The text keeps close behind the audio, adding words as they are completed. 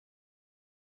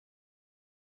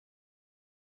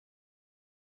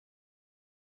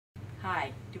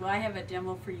Hi, do I have a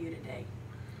demo for you today?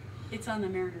 It's on the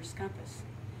Mariner's Compass.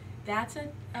 That's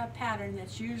a pattern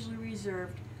that's usually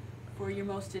reserved for your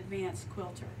most advanced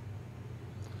quilter.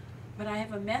 But I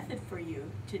have a method for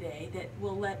you today that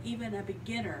will let even a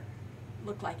beginner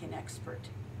look like an expert.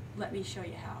 Let me show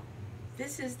you how.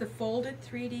 This is the folded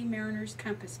 3D Mariner's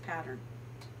Compass pattern.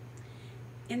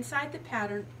 Inside the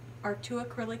pattern are two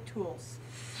acrylic tools,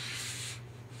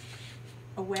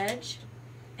 a wedge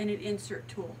and an insert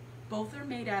tool. Both are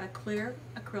made out of clear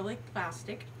acrylic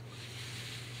plastic,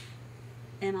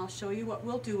 and I'll show you what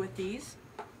we'll do with these.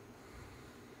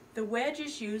 The wedge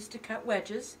is used to cut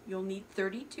wedges. You'll need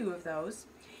 32 of those,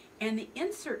 and the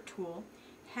insert tool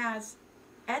has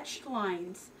etched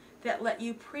lines that let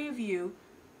you preview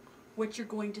what you're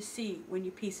going to see when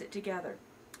you piece it together.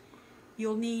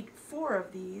 You'll need 4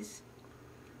 of these,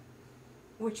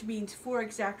 which means 4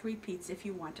 exact repeats if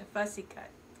you want a fussy cut.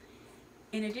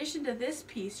 In addition to this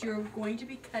piece, you're going to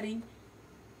be cutting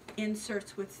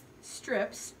inserts with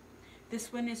strips.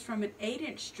 This one is from an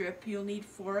 8-inch strip. You'll need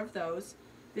 4 of those.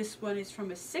 This one is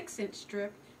from a 6-inch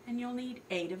strip, and you'll need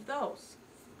 8 of those.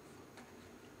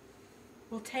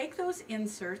 We'll take those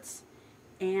inserts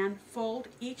and fold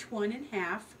each one in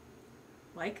half,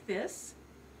 like this,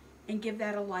 and give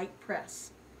that a light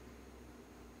press.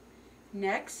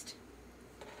 Next,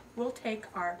 we'll take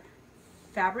our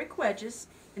fabric wedges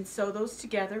and sew those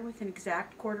together with an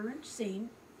exact 1/4-inch seam.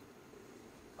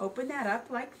 Open that up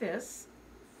like this.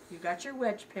 You got your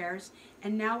wedge pairs,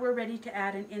 and now we're ready to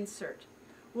add an insert.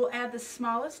 We'll add the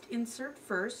smallest insert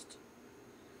first.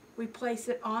 We place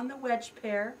it on the wedge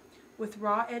pair with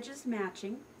raw edges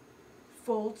matching,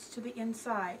 folds to the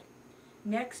inside.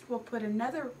 Next, we'll put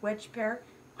another wedge pair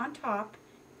on top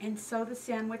and sew the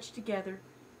sandwich together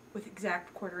with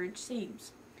exact 1/4-inch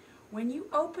seams. When you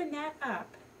open that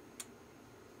up,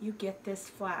 you get this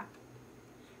flap,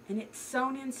 and it's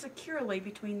sewn in securely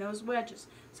between those wedges,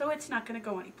 so it's not going to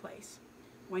go anyplace.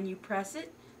 When you press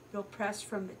it, you'll press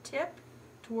from the tip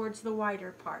towards the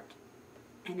wider part,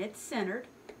 and it's centered,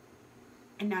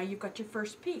 and now you've got your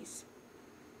first piece.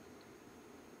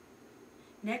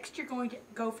 Next, you're going to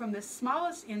go from the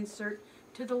smallest insert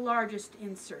to the largest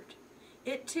insert.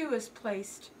 It too is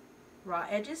placed raw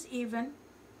edges even,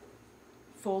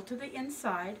 fold to the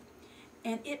inside,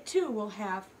 and it too will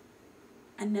have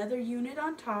another unit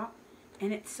on top,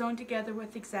 and it's sewn together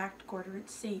with exact 1/4-inch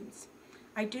seams.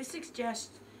 I do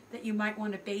suggest that you might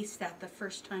want to baste that the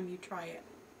first time you try it,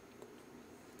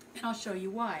 and I'll show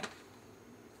you why.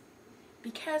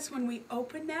 Because when we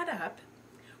open that up,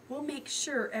 we'll make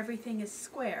sure everything is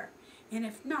square, and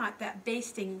if not, that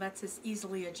basting lets us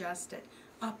easily adjust it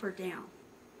up or down.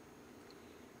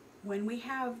 When we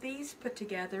have these put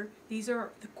together, these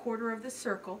are the 1/4 of the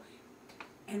circle,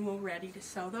 and we're ready to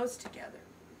sew those together.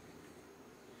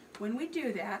 When we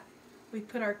do that, we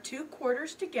put our 2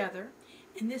 quarters together,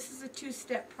 and this is a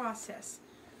 2-step process.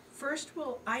 First,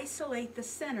 we'll isolate the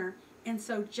center and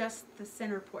sew just the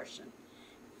center portion.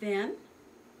 Then,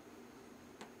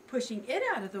 pushing it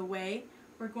out of the way,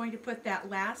 we're going to put that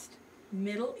last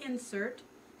middle insert,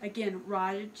 again, raw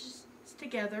edges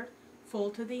together,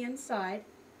 fold to the inside,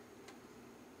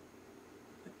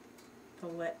 put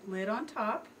the lid on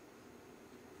top,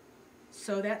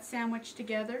 sew that sandwich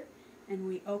together, and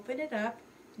we open it up.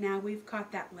 Now we've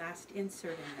got that last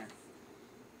insert in there.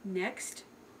 Next,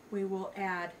 we will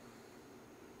add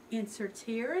inserts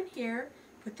here and here,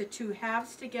 put the 2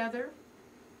 halves together,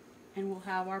 and we'll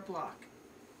have our block,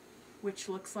 which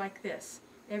looks like this.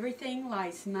 Everything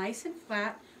lies nice and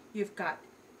flat. You've got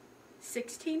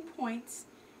 16 points,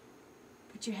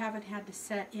 but you haven't had to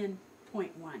set in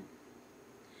point 1.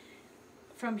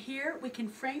 From here, we can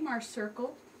frame our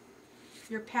circle.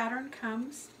 Your pattern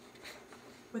comes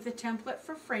with a template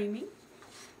for framing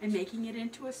and making it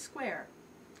into a square.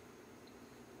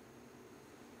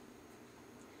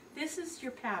 This is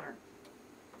your pattern.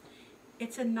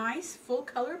 It's a nice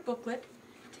full-color booklet,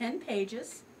 10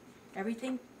 pages.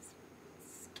 Everything's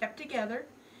kept together.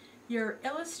 Your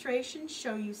illustrations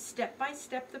show you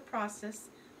step-by-step the process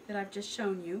that I've just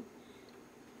shown you.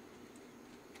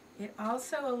 It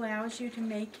also allows you to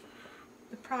make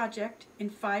the project in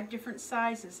 5 different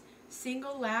sizes: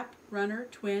 single, lap, runner,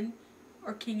 twin,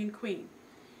 or king and queen.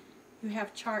 You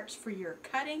have charts for your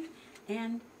cutting,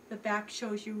 and the back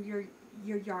shows you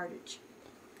your yardage.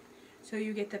 So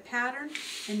you get the pattern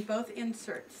in both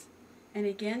inserts. And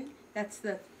again, that's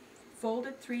the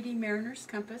folded 3D Mariner's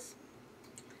Compass.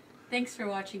 Thanks for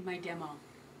watching my demo.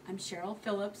 I'm Cheryl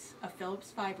Phillips of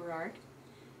Phillips Fiber Art.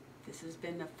 This has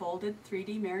been the folded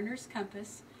 3D Mariner's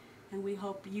Compass, and we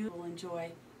hope you will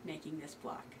enjoy making this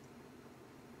block.